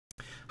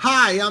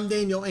Hi, I'm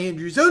Daniel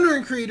Andrews, owner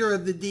and creator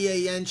of the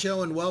DAN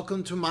Show, and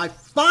welcome to my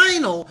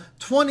final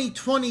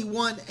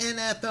 2021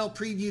 NFL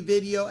preview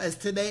video, as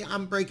today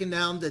I'm breaking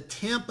down the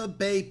Tampa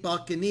Bay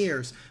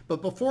Buccaneers.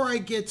 But before I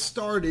get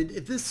started,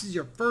 if this is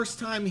your first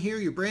time here,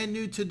 you're brand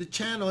new to the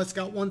channel, it's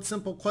got one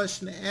simple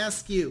question to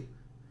ask you.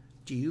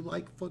 Do you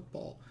like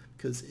football?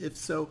 Because if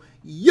so,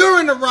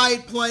 you're in the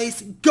right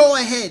place. Go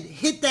ahead,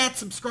 hit that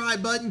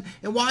subscribe button,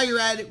 and while you're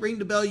at it, ring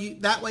the bell.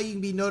 That way you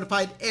can be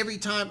notified every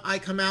time I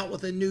come out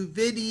with a new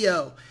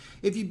video.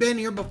 If you've been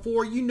here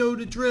before, you know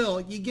the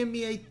drill. You give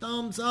me a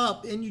thumbs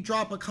up and you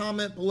drop a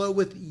comment below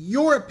with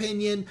your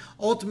opinion.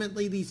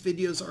 Ultimately, these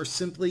videos are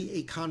simply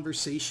a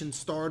conversation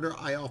starter.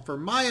 I offer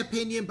my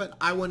opinion, but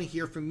I want to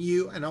hear from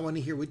you and I want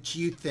to hear what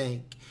you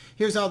think.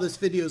 Here's how this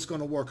video is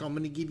going to work. I'm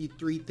going to give you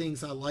 3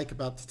 things I like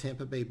about the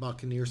Tampa Bay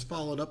Buccaneers,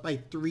 followed up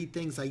by 3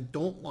 things I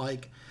don't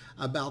like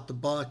about the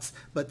Bucs.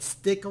 But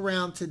stick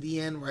around to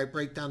the end where I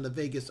break down the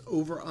Vegas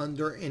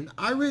over-under and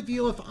I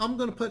reveal if I'm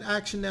going to put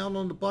action down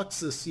on the Bucs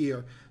this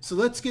year. So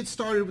let's get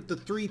started with the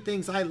 3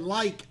 things I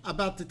like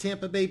about the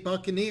Tampa Bay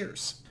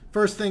Buccaneers.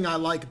 First thing I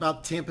like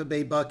about the Tampa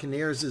Bay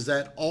Buccaneers is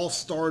that all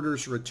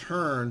starters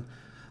return.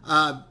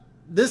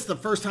 This is the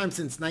first time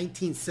since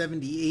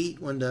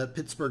 1978 when the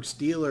Pittsburgh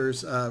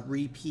Steelers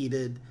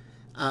repeated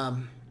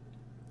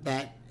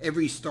that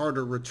every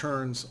starter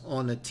returns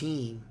on a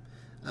team.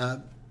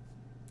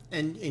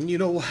 And you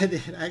know what?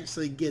 It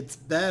actually gets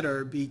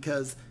better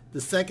because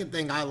the second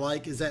thing I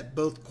like is that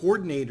both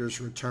coordinators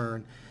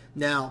return.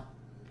 Now,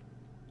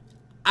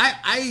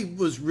 I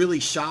was really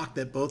shocked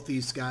that both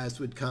these guys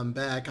would come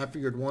back. I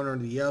figured one or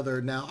the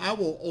other. Now, I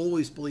will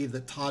always believe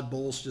that Todd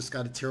Bowles just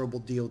got a terrible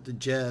deal with the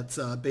Jets.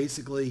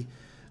 Basically,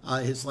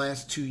 his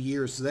last 2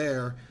 years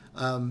there,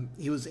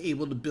 he was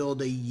able to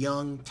build a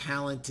young,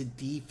 talented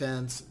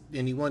defense,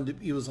 and he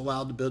was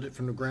allowed to build it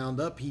from the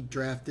ground up. He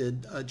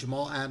drafted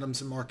Jamal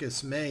Adams and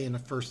Marcus May in the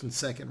first and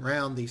second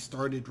round. They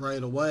started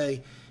right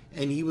away,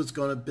 and he was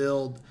going to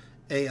build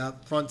a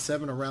front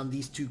seven around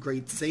these 2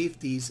 great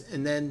safeties.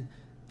 And then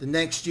the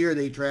next year,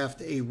 they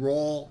draft a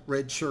raw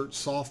redshirt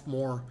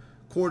sophomore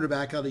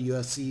quarterback out of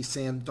USC,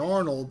 Sam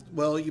Darnold.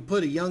 Well, you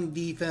put a young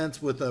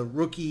defense with a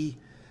rookie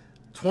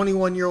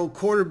 21-year-old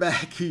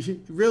quarterback who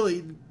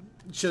really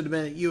should have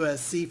been at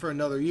USC for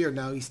another year.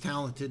 Now he's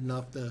talented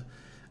enough to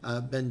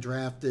been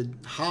drafted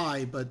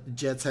high, but the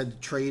Jets had to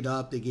trade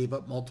up. They gave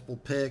up multiple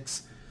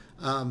picks,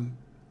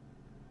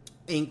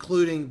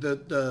 including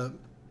the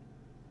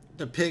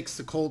picks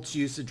the Colts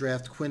used to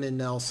draft Quentin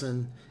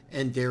Nelson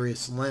and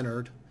Darius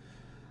Leonard.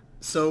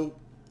 So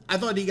I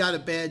thought he got a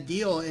bad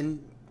deal,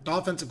 and the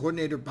offensive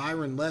coordinator,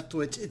 Byron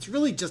Leftwich, it's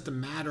really just a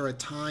matter of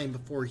time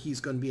before he's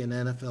going to be an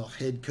NFL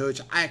head coach.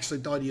 I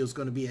actually thought he was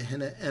going to be an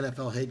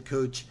NFL head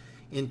coach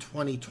in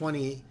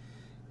 2020,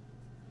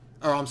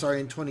 or I'm sorry,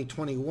 in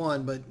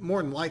 2021, but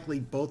more than likely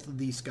both of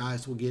these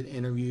guys will get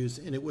interviews,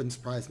 and it wouldn't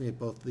surprise me if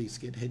both of these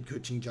get head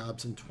coaching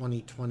jobs in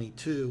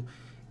 2022.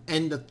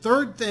 And the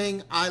third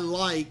thing I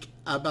like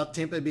about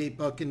Tampa Bay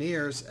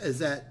Buccaneers is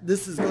that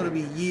this is going to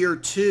be year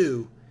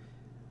 2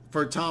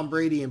 for Tom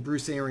Brady and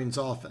Bruce Arians'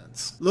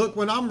 offense. Look,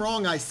 when I'm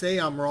wrong, I say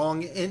I'm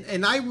wrong,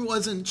 and I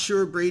wasn't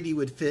sure Brady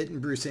would fit in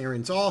Bruce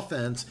Arians'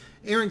 offense.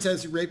 Arians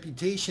has a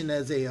reputation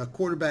as a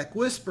quarterback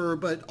whisperer,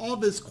 but all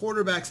of his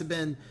quarterbacks have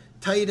been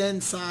tight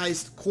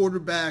end-sized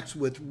quarterbacks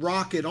with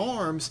rocket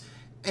arms,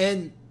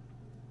 and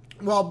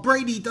while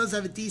Brady does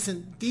have a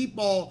decent deep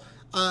ball,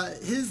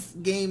 his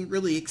game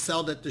really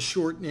excelled at the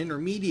short and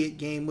intermediate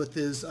game with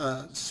his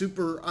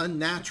super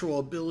unnatural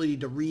ability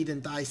to read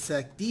and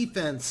dissect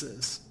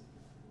defenses.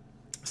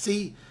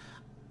 See,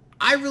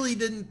 I really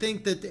didn't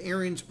think that the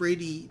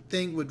Arians-Brady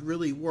thing would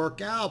really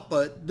work out,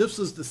 but this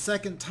was the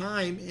second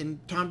time in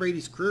Tom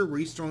Brady's career where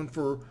he's thrown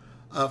for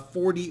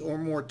 40 or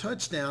more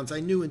touchdowns. I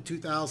knew in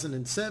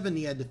 2007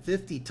 he had the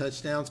 50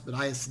 touchdowns, but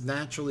I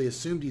naturally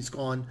assumed he's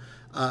gone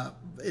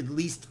at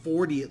least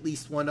 40 at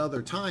least one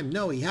other time.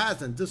 No, he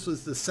hasn't. This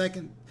was the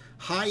second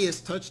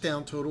highest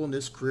touchdown total in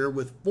his career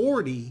with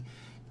 40.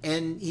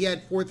 And he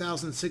had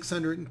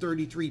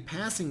 4,633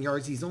 passing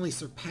yards. He's only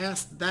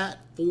surpassed that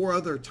 4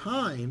 other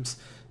times.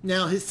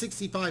 Now, his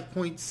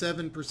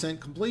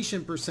 65.7%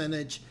 completion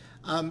percentage,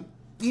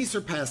 he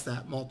surpassed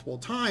that multiple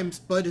times,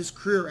 but his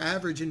career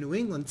average in New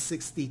England,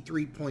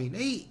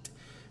 63.8.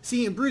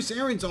 See, in Bruce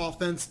Arians'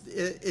 offense,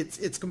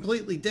 it's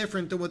completely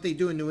different than what they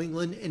do in New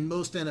England. In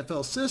most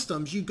NFL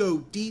systems, you go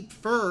deep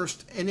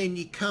first, and then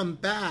you come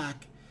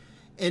back.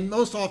 In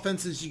most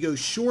offenses, you go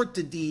short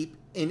to deep.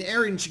 In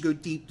Arians, you go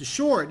deep to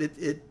short.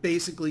 It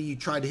basically, you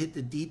try to hit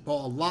the deep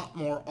ball a lot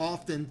more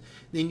often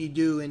than you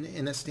do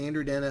in a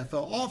standard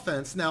NFL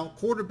offense. Now,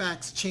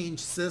 quarterbacks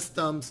change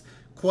systems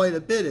quite a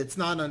bit. It's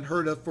not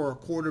unheard of for a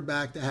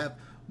quarterback to have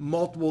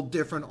multiple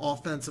different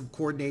offensive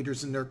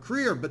coordinators in their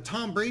career, but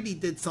Tom Brady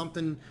did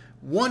something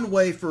one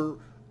way for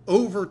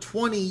over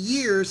 20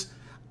 years.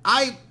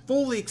 I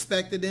fully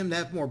expected him to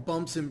have more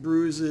bumps and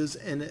bruises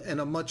and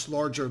a much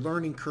larger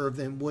learning curve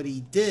than what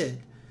he did.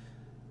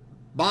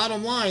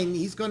 Bottom line,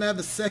 he's going to have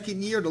a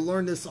second year to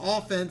learn this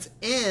offense,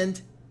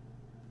 and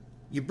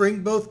you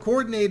bring both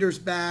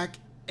coordinators back,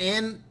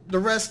 and the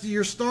rest of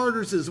your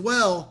starters as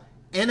well,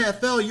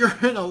 NFL,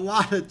 you're in a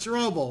lot of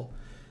trouble.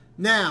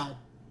 Now,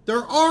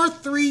 there are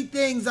three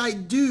things I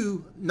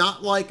do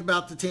not like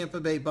about the Tampa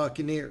Bay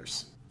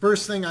Buccaneers.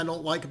 First thing I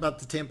don't like about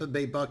the Tampa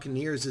Bay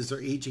Buccaneers is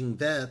their aging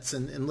vets,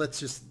 and let's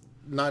just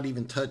not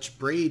even touch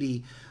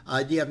Brady.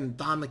 You have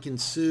Ndamukong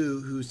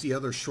Suh, who's the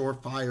other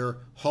surefire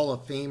Hall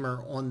of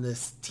Famer on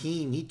this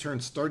team. He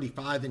turns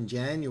 35 in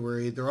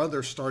January. Their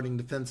other starting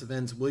defensive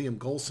ends, William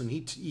Golson,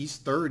 he's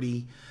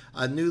 30.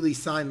 Newly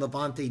signed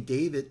Levante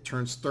David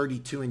turns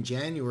 32 in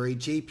January.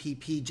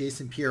 JPP,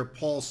 Jason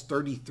Pierre-Paul's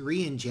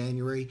 33 in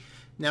January.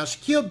 Now,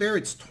 Shaquille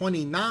Barrett's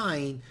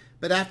 29,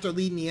 but after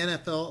leading the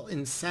NFL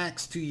in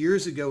sacks 2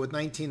 years ago with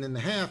 19 and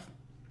a half,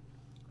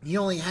 he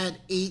only had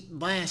 8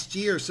 last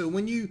year. So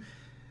when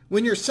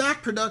your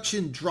sack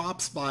production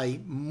drops by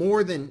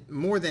more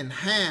than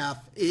half,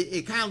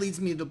 it kind of leads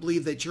me to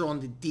believe that you're on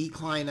the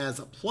decline as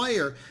a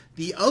player.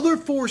 The other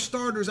 4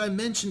 starters I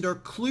mentioned are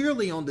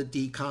clearly on the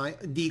decline.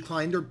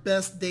 Their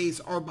best days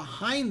are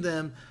behind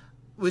them.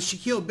 With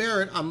Shaquille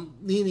Barrett, I'm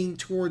leaning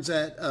towards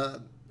that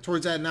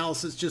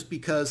analysis just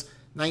because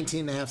 19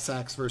 and a half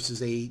sacks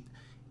versus 8,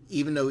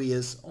 even though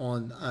he's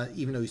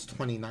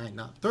 29,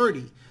 not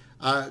 30.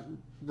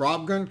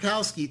 Rob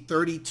Gronkowski,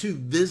 32,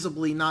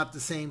 visibly not the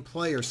same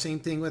player. Same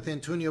thing with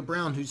Antonio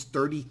Brown, who's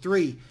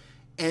 33.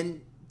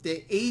 And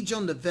the age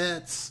on the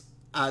vets,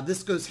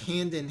 this goes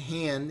hand in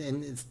hand,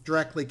 and it's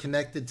directly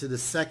connected to the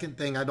second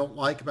thing I don't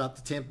like about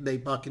the Tampa Bay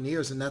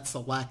Buccaneers, and that's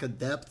the lack of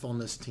depth on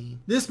this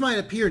team. This might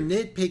appear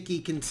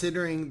nitpicky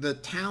considering the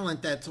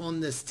talent that's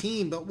on this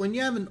team, but when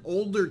you have an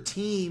older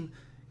team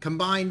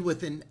combined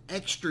with an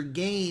extra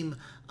game,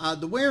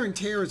 the wear and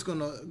tear is going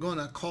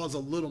to cause a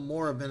little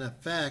more of an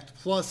effect.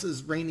 Plus,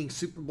 as reigning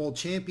Super Bowl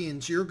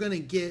champions, you're going to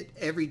get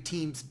every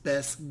team's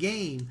best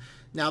game.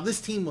 Now,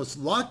 this team was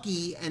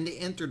lucky and they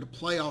entered the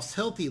playoffs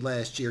healthy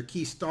last year.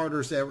 Key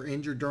starters that were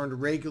injured during the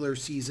regular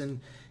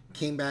season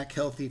came back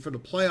healthy for the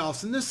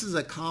playoffs. And this is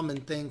a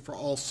common thing for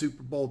all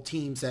Super Bowl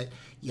teams, that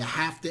you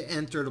have to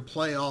enter the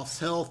playoffs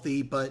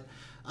healthy. But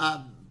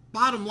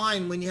bottom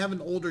line, when you have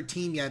an older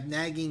team, you have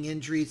nagging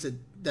injuries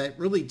that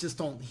really just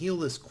don't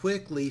heal as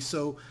quickly.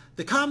 So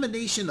the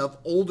combination of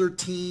older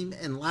team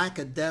and lack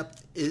of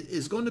depth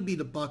is going to be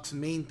the Bucs'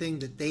 main thing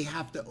that they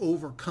have to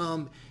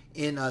overcome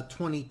in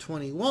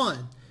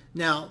 2021.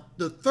 Now,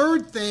 the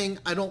third thing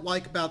I don't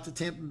like about the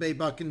Tampa Bay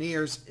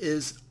Buccaneers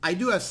is I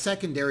do have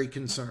secondary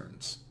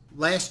concerns.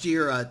 Last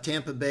year,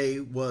 Tampa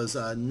Bay was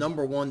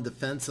number 1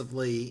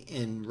 defensively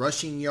in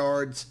rushing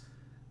yards,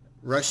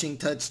 rushing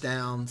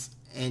touchdowns,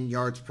 and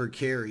yards per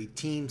carry.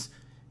 Teams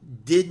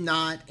did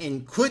not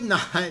and could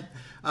not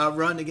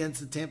run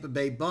against the Tampa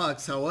Bay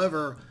Bucs.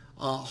 However,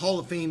 Hall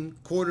of Fame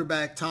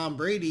quarterback Tom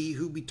Brady,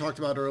 who we talked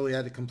about earlier,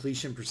 had a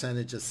completion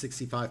percentage of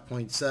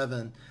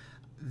 65.7.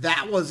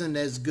 That wasn't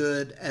as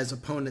good as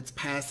opponents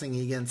passing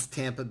against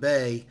Tampa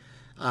Bay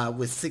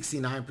with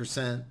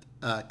 69%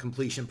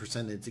 completion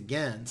percentage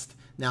against.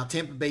 Now,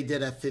 Tampa Bay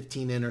did have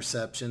 15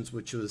 interceptions,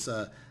 which was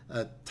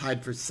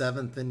tied for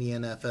 7th in the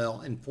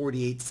NFL, and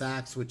 48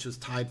 sacks, which was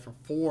tied for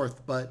 4th.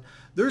 But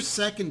their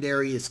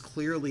secondary is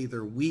clearly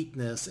their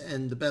weakness,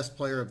 and the best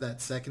player of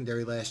that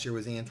secondary last year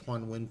was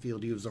Antoine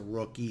Winfield. He was a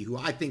rookie who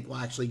I think will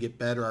actually get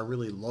better. I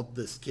really love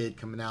this kid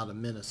coming out of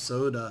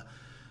Minnesota.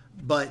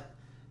 But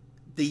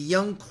the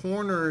young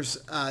corners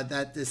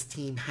that this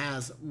team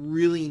has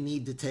really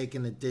need to take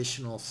an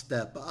additional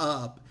step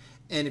up.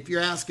 And if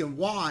you're asking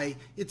why,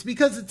 it's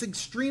because it's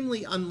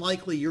extremely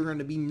unlikely you're going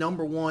to be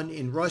number 1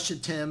 in rush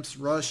attempts,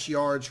 rush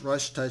yards,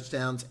 rush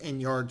touchdowns,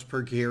 and yards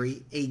per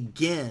carry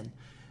again.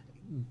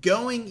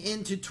 Going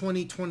into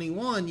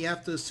 2021, you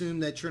have to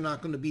assume that you're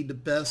not going to be the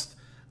best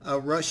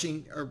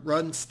rushing or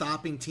run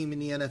stopping team in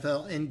the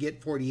NFL and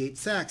get 48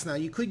 sacks. Now,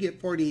 you could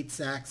get 48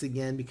 sacks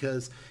again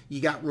because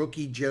you got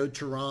rookie Joe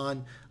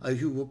Turan,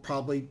 who will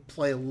probably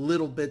play a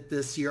little bit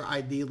this year,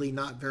 ideally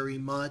not very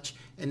much.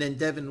 And then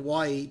Devin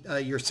White,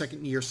 your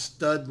second-year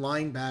stud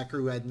linebacker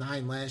who had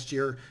 9 last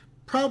year,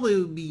 probably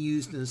would be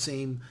used in the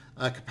same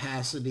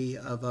capacity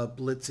of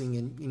blitzing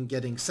and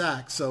getting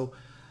sacks. So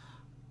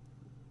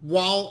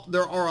while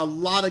there are a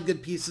lot of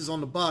good pieces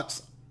on the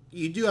Bucs,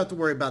 you do have to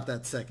worry about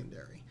that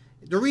secondary.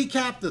 To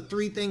recap, the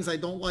 3 things I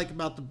don't like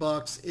about the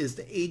Bucs is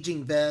the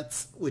aging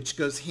vets, which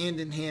goes hand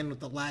in hand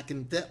with the lack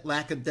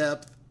of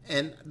depth,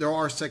 and there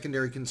are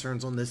secondary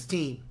concerns on this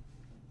team.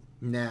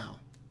 Now,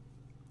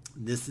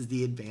 this is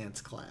the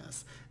advanced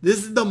class. This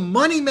is the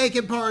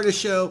money-making part of the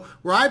show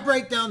where I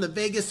break down the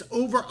Vegas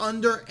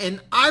over-under and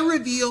I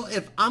reveal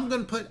if I'm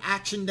going to put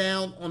action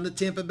down on the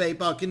Tampa Bay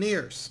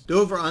Buccaneers. The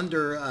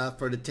over-under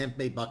for the Tampa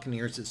Bay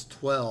Buccaneers is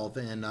 12,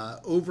 and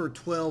over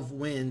 12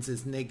 wins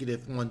is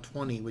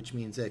 -120, which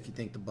means that if you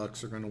think the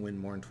Bucs are going to win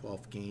more than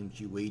 12 games,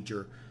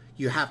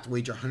 you have to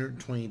wager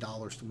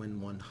 $120 to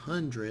win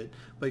 100.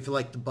 But if you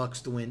like the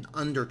Bucs to win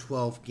under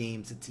 12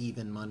 games, it's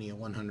even money. A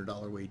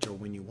 $100 wager will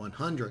win you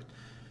 100.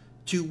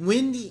 To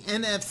win the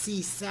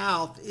NFC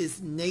South is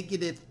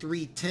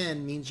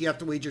 -310, means you have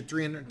to wager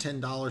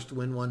 $310 to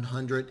win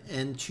 100.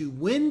 And to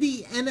win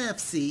the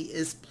NFC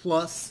is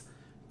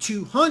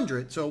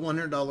 200. So a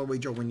 $100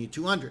 wager will win you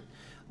 200.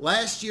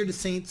 Last year, the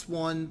Saints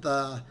won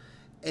the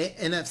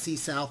NFC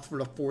South for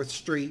the 4th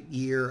straight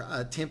year.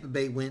 Tampa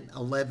Bay went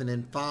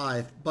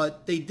 11-5,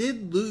 but they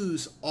did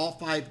lose all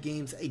 5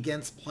 games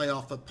against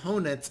playoff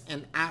opponents,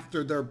 and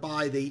after their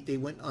bye, they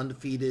went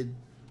undefeated,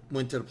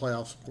 went to the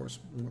playoffs, of course,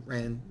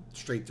 ran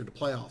straight through the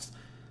playoffs.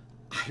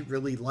 I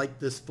really like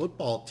this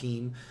football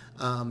team.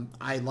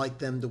 I like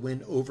them to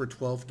win over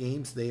 12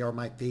 games. They are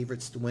my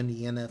favorites to win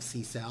the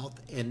NFC South,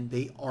 and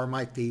they are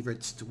my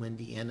favorites to win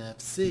the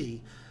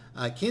NFC.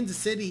 Kansas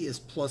City is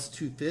plus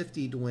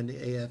 250 to win the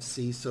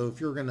AFC. So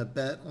if you're going to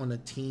bet on a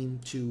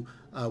team to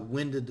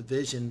win the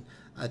division,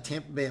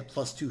 Tampa Bay at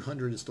plus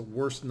 200 is the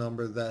worst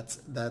number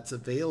that's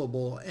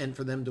available. And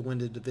for them to win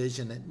the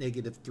division at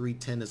negative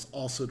 310 is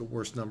also the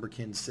worst number.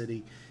 Kansas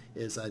City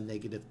is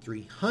negative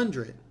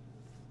 300.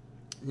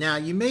 Now,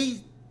 you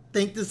may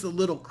think this is a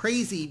little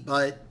crazy,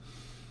 but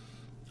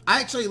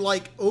I actually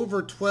like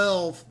over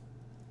 12.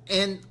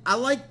 And I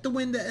like to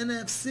win the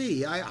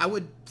NFC. I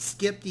would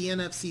skip the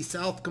NFC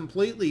South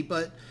completely,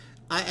 but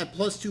at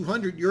plus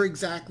 200, you're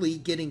exactly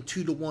getting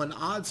 2-1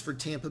 odds for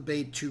Tampa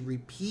Bay to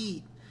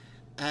repeat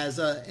as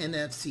a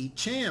NFC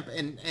champ.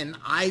 And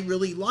I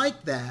really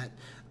like that.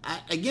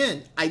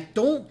 I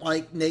don't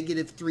like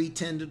negative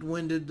 310 to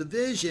win the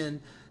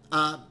division.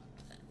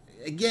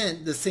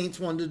 Again, the Saints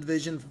won the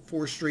division for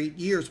 4 straight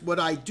years. What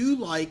I do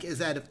like is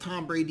that if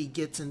Tom Brady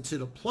gets into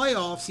the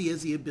playoffs, he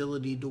has the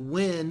ability to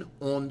win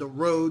on the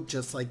road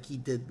just like he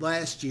did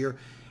last year.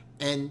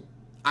 And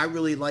I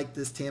really like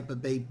this Tampa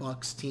Bay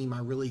Bucs team. I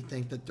really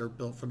think that they're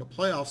built for the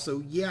playoffs.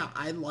 So, yeah,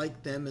 I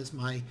like them as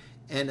my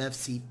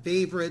NFC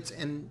favorites.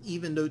 And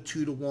even though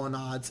 2-1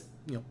 odds,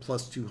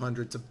 plus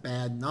 200 is a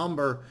bad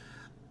number,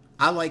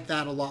 I like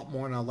that a lot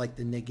more, and I like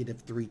the negative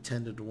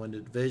 310 to win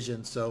the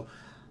division. So,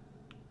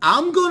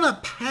 I'm going to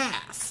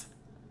pass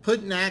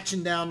putting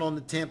action down on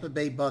the Tampa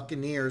Bay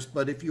Buccaneers,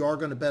 but if you are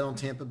going to bet on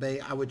Tampa Bay,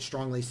 I would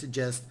strongly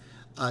suggest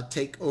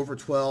take over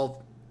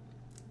 12.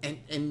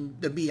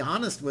 And to be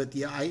honest with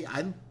you,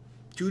 I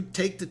do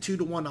take the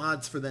 2-1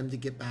 odds for them to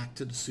get back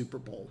to the Super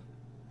Bowl.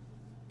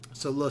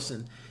 So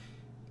listen,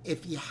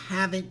 if you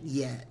haven't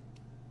yet,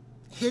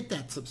 hit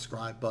that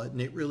subscribe button.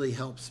 It really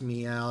helps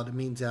me out. It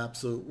means the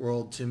absolute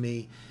world to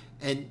me.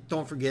 And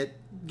don't forget,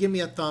 give me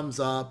a thumbs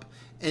up.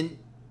 And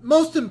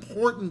most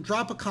important,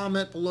 drop a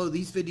comment below.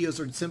 These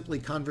videos are simply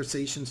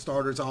conversation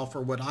starters. I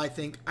offer what I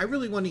think. I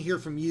really want to hear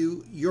from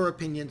you, your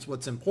opinions,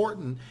 what's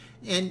important.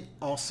 And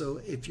also,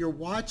 if you're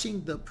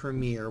watching the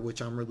premiere,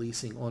 which I'm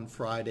releasing on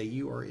Friday,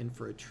 you are in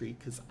for a treat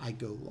because I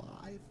go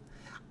live.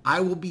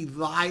 I will be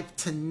live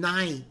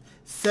tonight,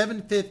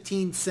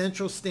 7:15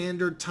 Central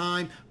Standard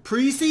Time.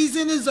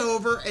 Preseason is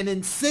over, and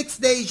in 6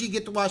 days you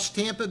get to watch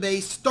Tampa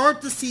Bay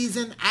start the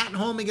season at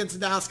home against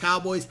the Dallas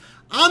Cowboys.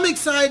 I'm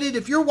excited.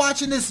 If you're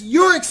watching this,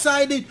 you're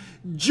excited.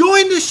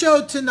 Join the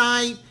show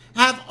tonight.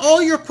 Have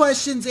all your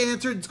questions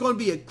answered. It's going to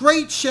be a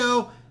great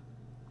show.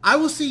 I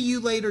will see you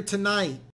later tonight.